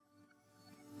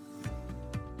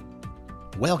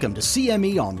Welcome to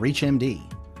CME on ReachMD.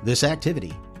 This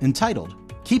activity, entitled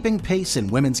Keeping Pace in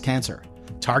Women's Cancer,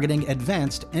 Targeting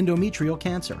Advanced Endometrial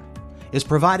Cancer, is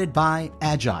provided by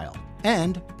Agile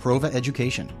and Prova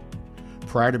Education.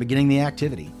 Prior to beginning the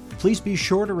activity, please be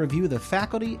sure to review the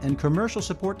faculty and commercial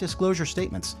support disclosure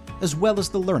statements, as well as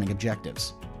the learning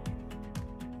objectives.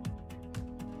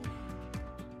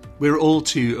 We're all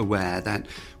too aware that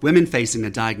women facing a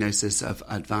diagnosis of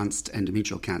advanced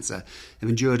endometrial cancer have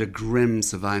endured a grim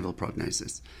survival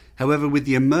prognosis. However, with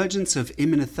the emergence of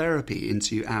immunotherapy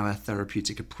into our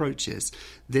therapeutic approaches,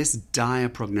 this dire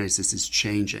prognosis is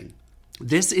changing.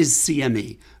 This is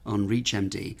CME on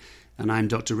ReachMD, and I'm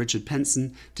Dr. Richard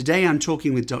Penson. Today I'm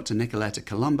talking with Dr. Nicoletta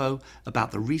Colombo about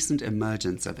the recent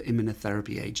emergence of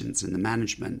immunotherapy agents in the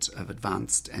management of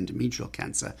advanced endometrial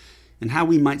cancer, and how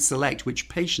we might select which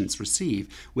patients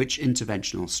receive which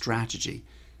interventional strategy.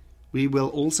 We will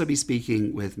also be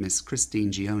speaking with Ms.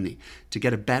 Christine Gioni to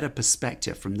get a better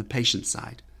perspective from the patient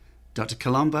side. Dr.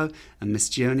 Colombo and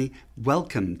Ms. Gioni,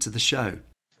 welcome to the show.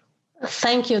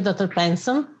 Thank you, Dr.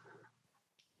 Penson.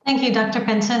 Thank you, Dr.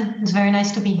 Penson. It's very nice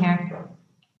to be here.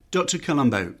 Dr.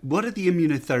 Colombo, what are the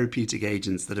immunotherapeutic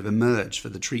agents that have emerged for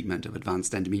the treatment of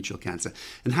advanced endometrial cancer,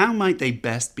 and how might they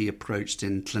best be approached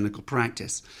in clinical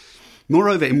practice?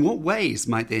 Moreover, in what ways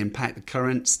might they impact the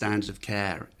current standard of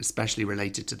care, especially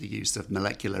related to the use of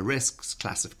molecular risks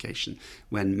classification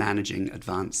when managing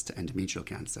advanced endometrial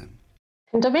cancer?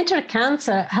 Endometrial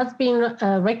cancer has been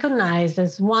recognized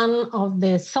as one of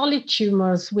the solid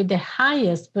tumors with the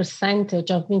highest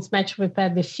percentage of mismatch repair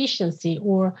deficiency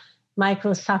or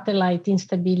microsatellite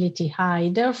instability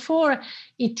high. Therefore,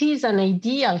 it is an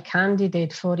ideal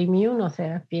candidate for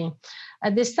immunotherapy.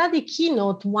 The study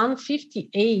Keynote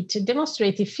 158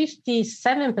 demonstrated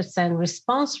 57%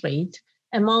 response rate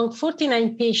among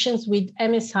 49 patients with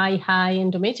MSI-high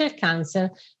endometrial cancer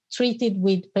treated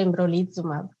with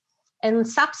pembrolizumab. And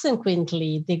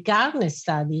subsequently, the Gardner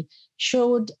study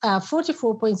showed a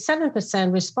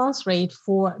 44.7% response rate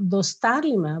for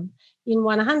dostarlimab in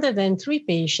 103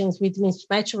 patients with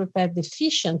mismatch repair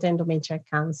deficient endometrial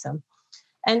cancer.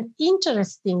 And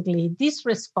interestingly, these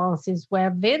responses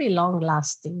were very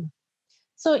long-lasting.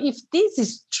 So if this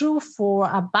is true for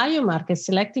a biomarker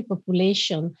selected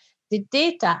population, the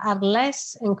data are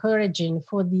less encouraging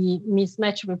for the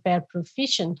mismatch repair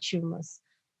proficient tumors.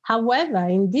 However,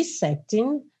 in this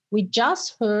setting, we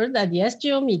just heard at the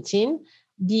SGO meeting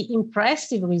the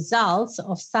impressive results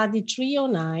of study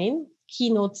 309,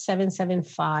 Keynote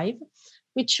 775,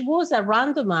 which was a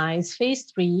randomized phase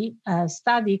 3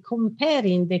 study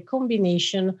comparing the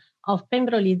combination of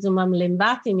pembrolizumab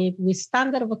lenvatinib with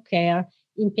standard of care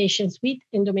in patients with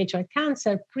endometrial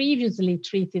cancer previously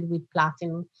treated with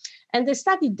platinum. And the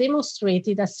study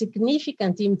demonstrated a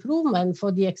significant improvement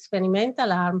for the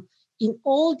experimental arm in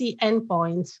all the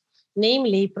endpoints,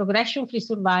 namely progression-free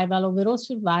survival, overall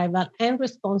survival, and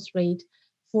response rate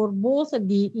for both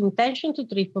the intention to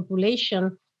treat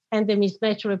population and the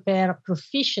mismatch repair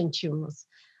proficient tumors.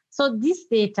 So this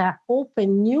data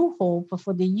open new hope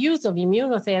for the use of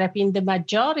immunotherapy in the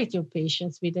majority of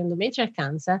patients with endometrial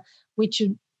cancer, which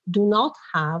do not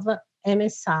have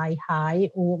MSI high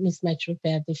or mismatch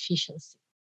repair deficiency.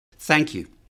 Thank you.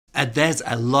 There's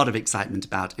a lot of excitement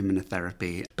about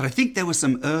immunotherapy, but I think there was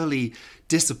some early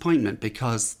disappointment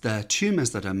because the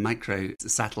tumours that are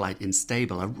microsatellite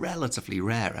unstable are relatively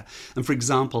rarer. And for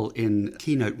example, in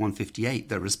Keynote 158,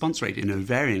 the response rate in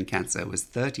ovarian cancer was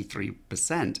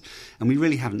 33%. And we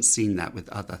really haven't seen that with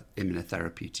other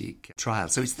immunotherapeutic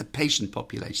trials. So it's the patient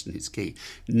population who's key.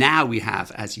 Now we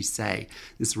have, as you say,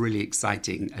 this really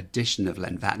exciting addition of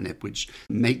lenvatinib, which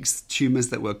makes tumours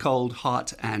that were cold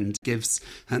hot and gives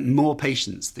more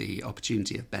patients the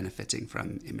opportunity of benefiting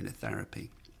from immunotherapy.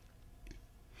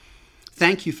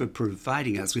 Thank you for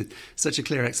providing us with such a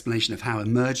clear explanation of how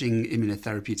emerging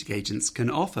immunotherapeutic agents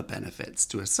can offer benefits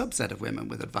to a subset of women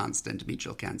with advanced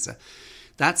endometrial cancer.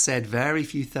 That said, very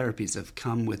few therapies have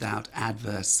come without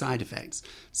adverse side effects,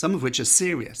 some of which are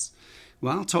serious.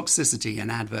 While toxicity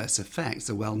and adverse effects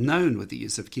are well known with the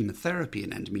use of chemotherapy in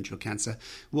endometrial cancer,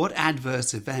 what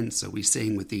adverse events are we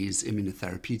seeing with these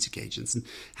immunotherapeutic agents, and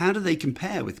how do they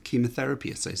compare with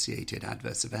chemotherapy-associated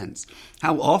adverse events?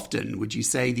 How often would you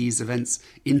say these events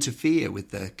interfere with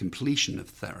the completion of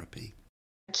therapy?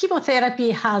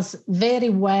 Chemotherapy has very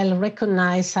well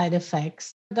recognized side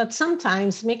effects that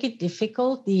sometimes make it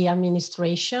difficult, the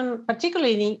administration,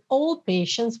 particularly in old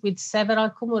patients with several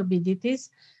comorbidities,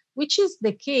 which is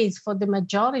the case for the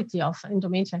majority of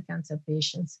endometrial cancer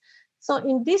patients. So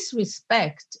in this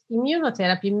respect,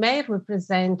 immunotherapy may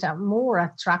represent a more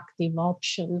attractive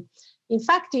option In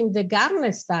fact, in the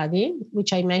Garner study,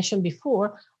 which I mentioned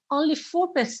before, only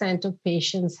 4% of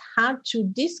patients had to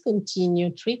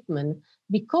discontinue treatment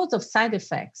because of side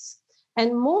effects.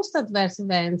 And most adverse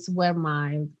events were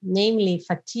mild, namely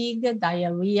fatigue,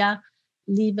 diarrhea,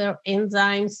 liver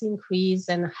enzymes increase,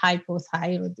 and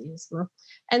hypothyroidism.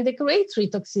 And the grade 3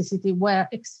 toxicity were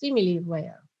extremely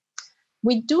rare.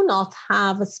 We do not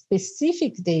have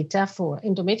specific data for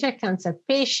endometrial cancer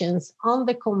patients on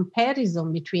the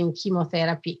comparison between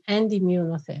chemotherapy and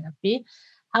immunotherapy.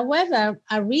 However,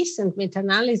 a recent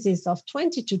meta-analysis of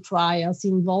 22 trials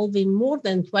involving more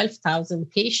than 12,000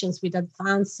 patients with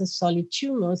advanced solid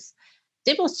tumors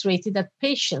demonstrated that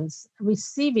patients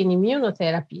receiving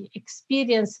immunotherapy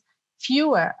experience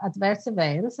fewer adverse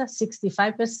events,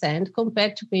 65%,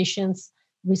 compared to patients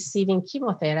receiving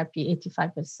chemotherapy,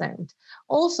 85%.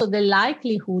 Also, the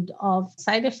likelihood of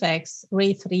side effects,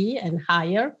 grade 3 and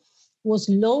higher, was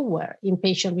lower in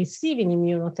patients receiving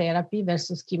immunotherapy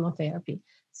versus chemotherapy,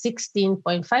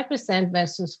 16.5%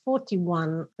 versus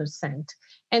 41%.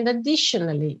 And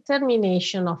additionally,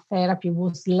 termination of therapy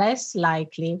was less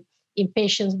likely in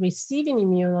patients receiving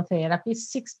immunotherapy,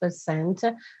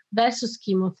 6%, versus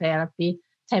chemotherapy,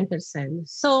 10%.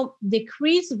 So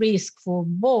decreased risk for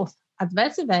both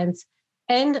adverse events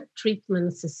and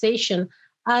treatment cessation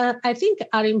I think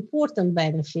are important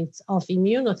benefits of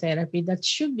immunotherapy that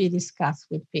should be discussed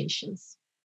with patients.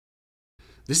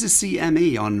 This is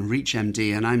CME on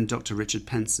ReachMD, and I'm Dr. Richard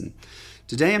Penson.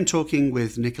 Today I'm talking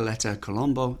with Nicoletta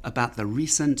Colombo about the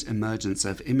recent emergence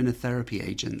of immunotherapy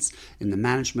agents in the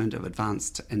management of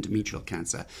advanced endometrial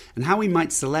cancer and how we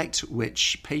might select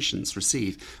which patients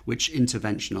receive which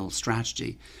interventional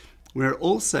strategy. We're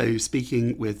also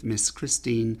speaking with Ms.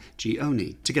 Christine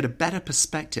Gioni to get a better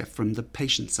perspective from the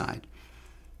patient side.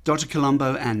 Dr.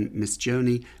 Colombo and Ms.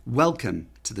 Gioni, welcome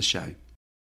to the show.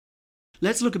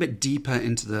 Let's look a bit deeper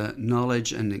into the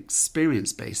knowledge and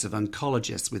experience base of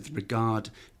oncologists with regard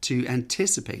to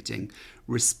anticipating,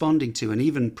 responding to, and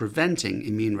even preventing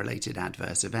immune-related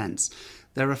adverse events.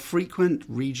 There are frequent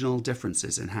regional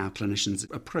differences in how clinicians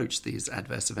approach these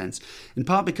adverse events, in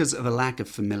part because of a lack of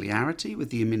familiarity with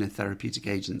the immunotherapeutic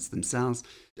agents themselves.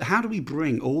 How do we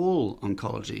bring all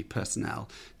oncology personnel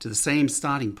to the same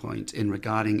starting point in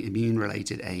regarding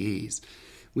immune-related AEs?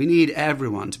 We need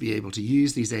everyone to be able to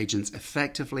use these agents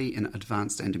effectively in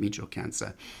advanced endometrial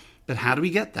cancer. But how do we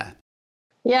get there?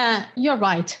 Yeah, you're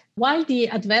right. While the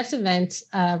adverse events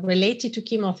related to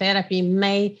chemotherapy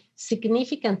may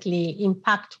significantly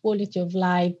impact quality of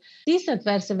life, these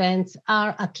adverse events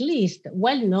are at least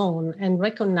well known and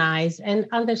recognized and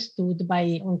understood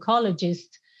by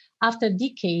oncologists after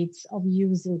decades of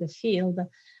use in the field.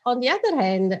 On the other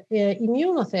hand,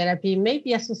 immunotherapy may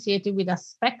be associated with a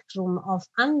spectrum of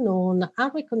unknown,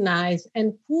 unrecognized,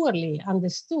 and poorly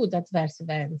understood adverse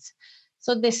events.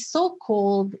 So the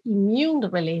so-called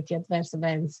immune-related adverse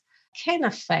events can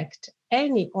affect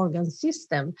any organ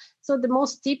system. So the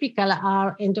most typical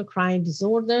are endocrine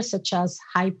disorders such as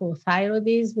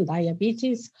hypothyroidism,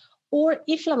 diabetes, or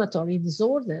inflammatory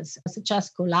disorders such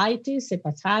as colitis,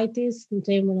 hepatitis,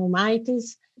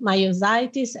 pneumonitis,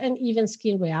 myositis, and even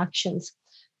skin reactions.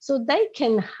 So they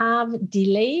can have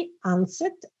delayed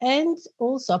onset and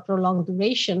also a prolonged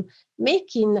duration,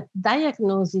 making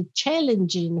diagnosis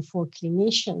challenging for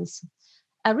clinicians.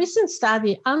 A recent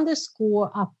study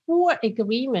underscored a poor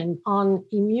agreement on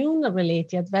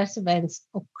immune-related adverse events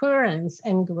occurrence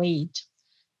and grade.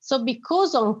 So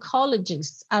because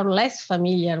oncologists are less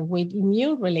familiar with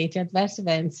immune-related adverse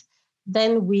events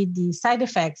than with the side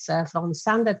effects from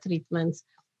standard treatments,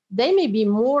 they may be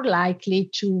more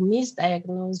likely to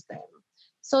misdiagnose them.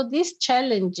 So these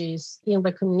challenges in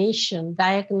recognition,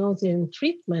 diagnosis, and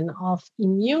treatment of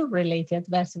immune-related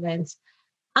adverse events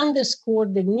underscore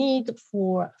the need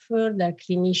for further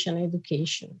clinician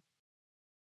education.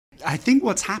 I think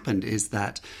what's happened is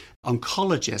that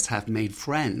oncologists have made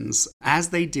friends, as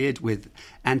they did with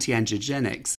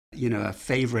anti-angiogenics, a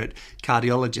favorite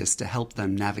cardiologist to help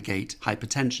them navigate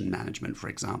hypertension management, for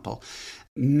example.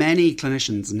 Many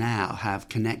clinicians now have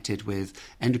connected with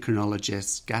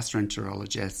endocrinologists,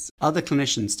 gastroenterologists, other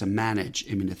clinicians to manage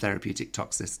immunotherapeutic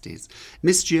toxicities.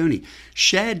 Ms. Gioni,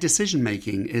 shared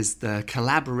decision-making is the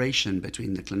collaboration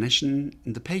between the clinician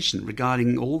and the patient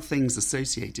regarding all things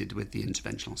associated with the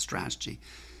interventional strategy,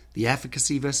 the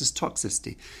efficacy versus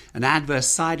toxicity, and adverse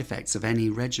side effects of any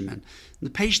regimen. The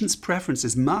patient's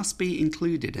preferences must be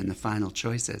included in the final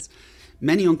choices.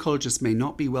 Many oncologists may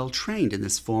not be well trained in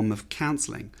this form of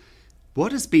counseling.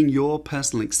 What has been your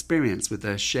personal experience with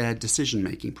the shared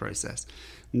decision-making process?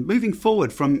 Moving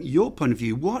forward, from your point of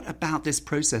view, what about this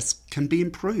process can be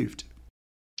improved?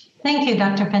 Thank you,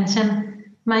 Dr.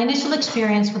 Penson. My initial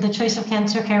experience with the choice of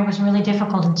cancer care was really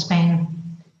difficult in Spain.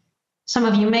 Some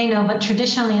of you may know, but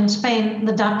traditionally in Spain,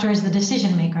 the doctor is the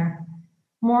decision maker.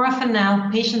 More often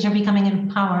now, patients are becoming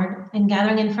empowered and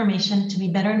gathering information to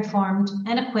be better informed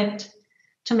and equipped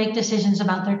to make decisions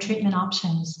about their treatment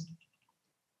options.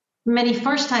 Many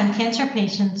first-time cancer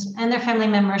patients and their family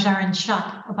members are in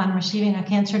shock upon receiving a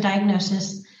cancer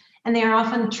diagnosis, and they are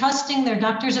often trusting their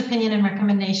doctor's opinion and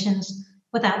recommendations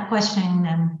without questioning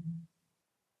them.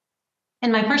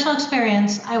 In my personal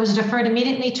experience, I was referred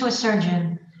immediately to a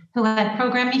surgeon who had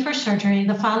programmed me for surgery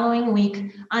the following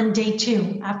week on day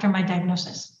 2 after my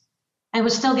diagnosis. I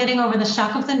was still getting over the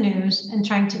shock of the news and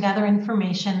trying to gather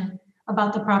information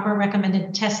about the proper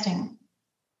recommended testing.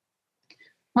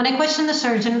 When I questioned the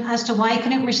surgeon as to why I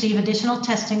couldn't receive additional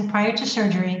testing prior to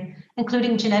surgery,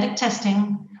 including genetic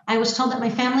testing, I was told that my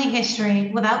family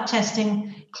history without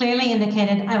testing clearly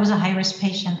indicated I was a high-risk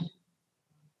patient.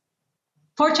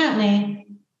 Fortunately,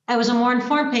 I was a more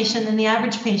informed patient than the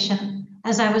average patient,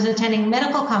 as I was attending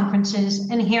medical conferences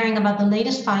and hearing about the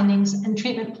latest findings and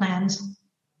treatment plans,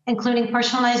 including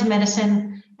personalized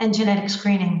medicine and genetic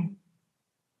screening.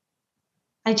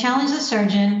 I challenged the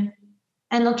surgeon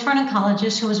and looked for an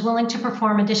oncologist who was willing to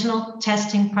perform additional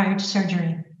testing prior to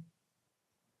surgery.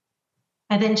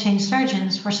 I then changed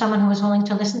surgeons for someone who was willing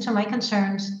to listen to my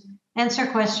concerns, answer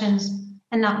questions,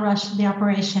 and not rush the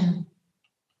operation.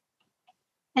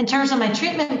 In terms of my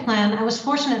treatment plan, I was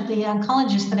fortunate the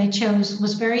oncologist that I chose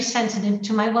was very sensitive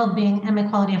to my well-being and my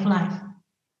quality of life.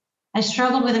 I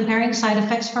struggled with impairing side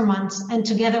effects for months, and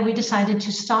together we decided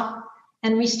to stop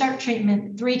and restart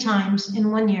treatment 3 times in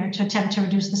 1 year to attempt to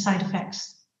reduce the side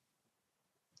effects.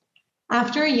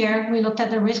 After a year, we looked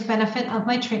at the risk-benefit of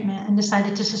my treatment and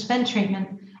decided to suspend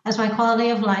treatment as my quality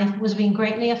of life was being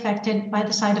greatly affected by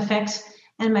the side effects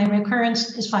and my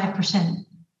recurrence is 5%.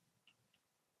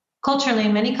 Culturally,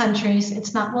 in many countries,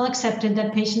 it's not well accepted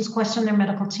that patients question their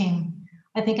medical team.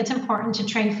 I think it's important to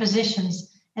train physicians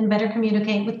and better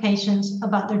communicate with patients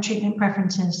about their treatment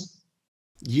preferences.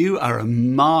 You are a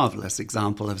marvelous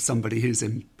example of somebody who's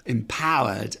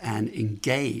empowered and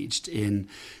engaged in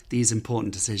these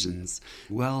important decisions.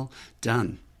 Well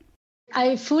done.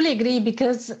 I fully agree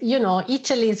because,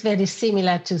 Italy is very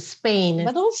similar to Spain,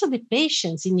 but also the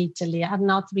patients in Italy are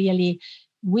not really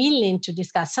willing to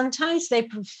discuss. Sometimes they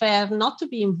prefer not to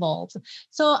be involved.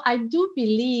 So I do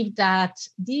believe that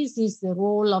this is the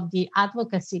role of the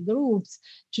advocacy groups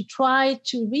to try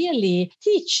to really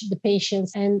teach the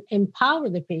patients and empower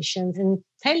the patients and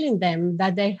telling them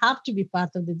that they have to be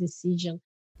part of the decision.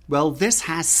 Well, this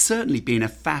has certainly been a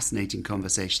fascinating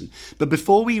conversation. But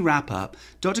before we wrap up,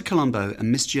 Dr. Colombo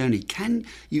and Ms. Gioni, can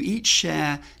you each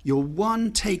share your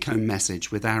one take-home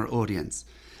message with our audience?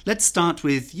 Let's start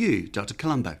with you, Dr.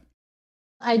 Colombo.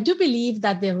 I do believe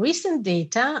that the recent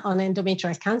data on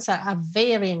endometrial cancer are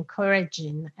very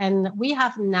encouraging, and we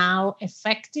have now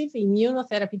effective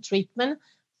immunotherapy treatment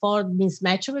for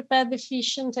mismatch repair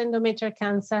deficient endometrial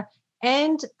cancer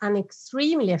and an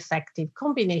extremely effective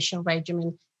combination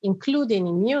regimen, including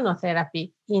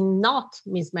immunotherapy in not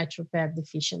mismatch repair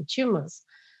deficient tumors.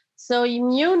 So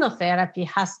immunotherapy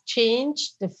has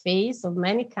changed the face of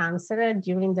many cancers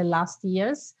during the last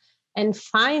years. And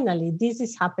finally, this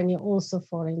is happening also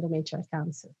for endometrial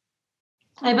cancer.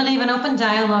 I believe an open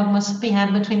dialogue must be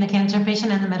had between the cancer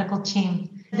patient and the medical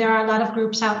team. There are a lot of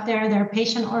groups out there. There are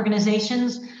patient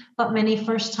organizations, but many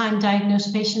first-time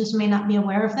diagnosed patients may not be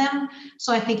aware of them.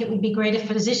 So I think it would be great if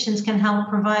physicians can help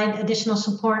provide additional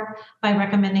support by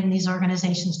recommending these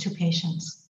organizations to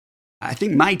patients. I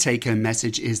think my take-home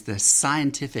message is the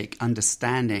scientific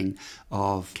understanding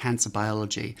of cancer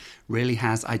biology really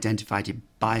has identified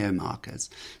biomarkers.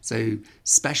 So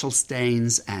special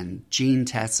stains and gene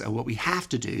tests are what we have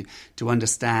to do to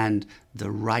understand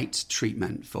the right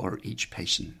treatment for each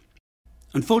patient.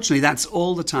 Unfortunately, that's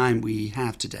all the time we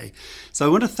have today. So I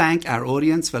want to thank our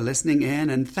audience for listening in,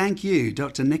 and thank you,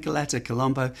 Dr. Nicoletta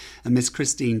Colombo and Ms.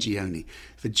 Christine Gioni,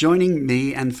 for joining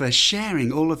me and for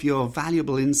sharing all of your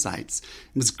valuable insights.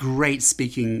 It was great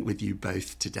speaking with you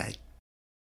both today.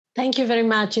 Thank you very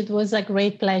much. It was a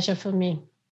great pleasure for me.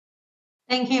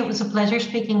 Thank you. It was a pleasure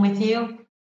speaking with you.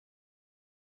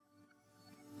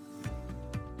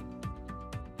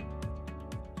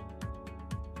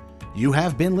 You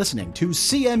have been listening to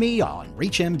CME on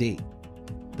ReachMD.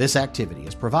 This activity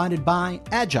is provided by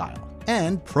Agile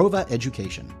and Prova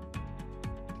Education.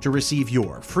 To receive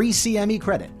your free CME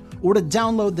credit or to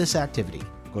download this activity,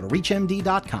 go to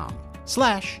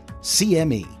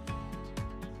reachmd.com/CME.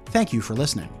 Thank you for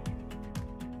listening.